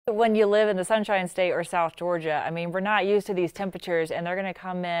When you live in the Sunshine State or South Georgia, I mean, we're not used to these temperatures and they're going to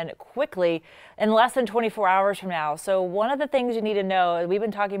come in quickly in less than 24 hours from now. So one of the things you need to know, and we've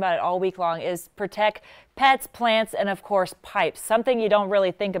been talking about it all week long, is protect pets, plants, and of course pipes. Something you don't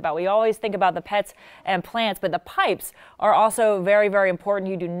really think about. We always think about the pets and plants, but the pipes are also very, very important.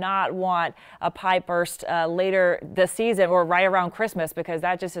 You do not want a pipe burst later this season or right around Christmas, because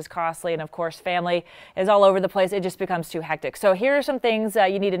that just is costly. And of course, family is all over the place. It just becomes too hectic. So here are some things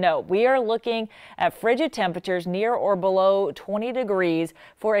you need to know. We are looking at frigid temperatures near or below 20 degrees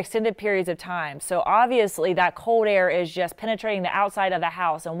for extended periods of time. So obviously that cold air is just penetrating the outside of the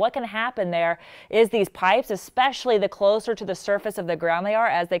house. And what can happen there is these pipes, especially the closer to the surface of the ground they are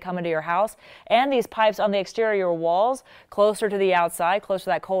as they come into your house, and these pipes on the exterior walls closer to the outside, closer to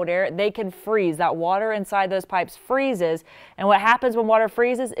that cold air, they can freeze. That water inside those pipes freezes. And what happens when water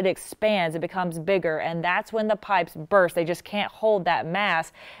freezes? It expands, it becomes bigger, and that's when the pipes burst. They just can't hold that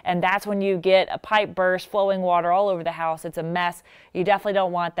mass, and that's when you get a pipe burst, flowing water all over the house. It's a mess. You definitely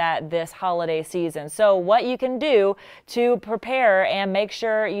don't want that this holiday season. So what you can do to prepare and make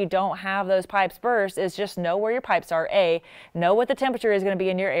sure you don't have those pipes burst is just know where your pipes are. Know what the temperature is going to be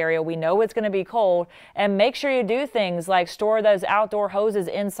in your area. We know it's going to be cold, and make sure you do things like store those outdoor hoses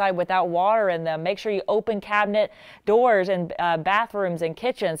inside without water in them. Make sure you open cabinet doors and bathrooms and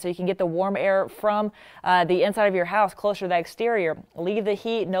kitchens so you can get the warm air from the inside of your house closer to the exterior. Leave the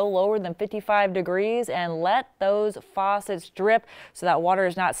heat no lower than 55 degrees and let those faucets drip so that water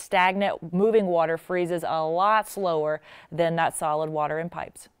is not stagnant. Moving water freezes a lot slower than that solid water in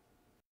pipes.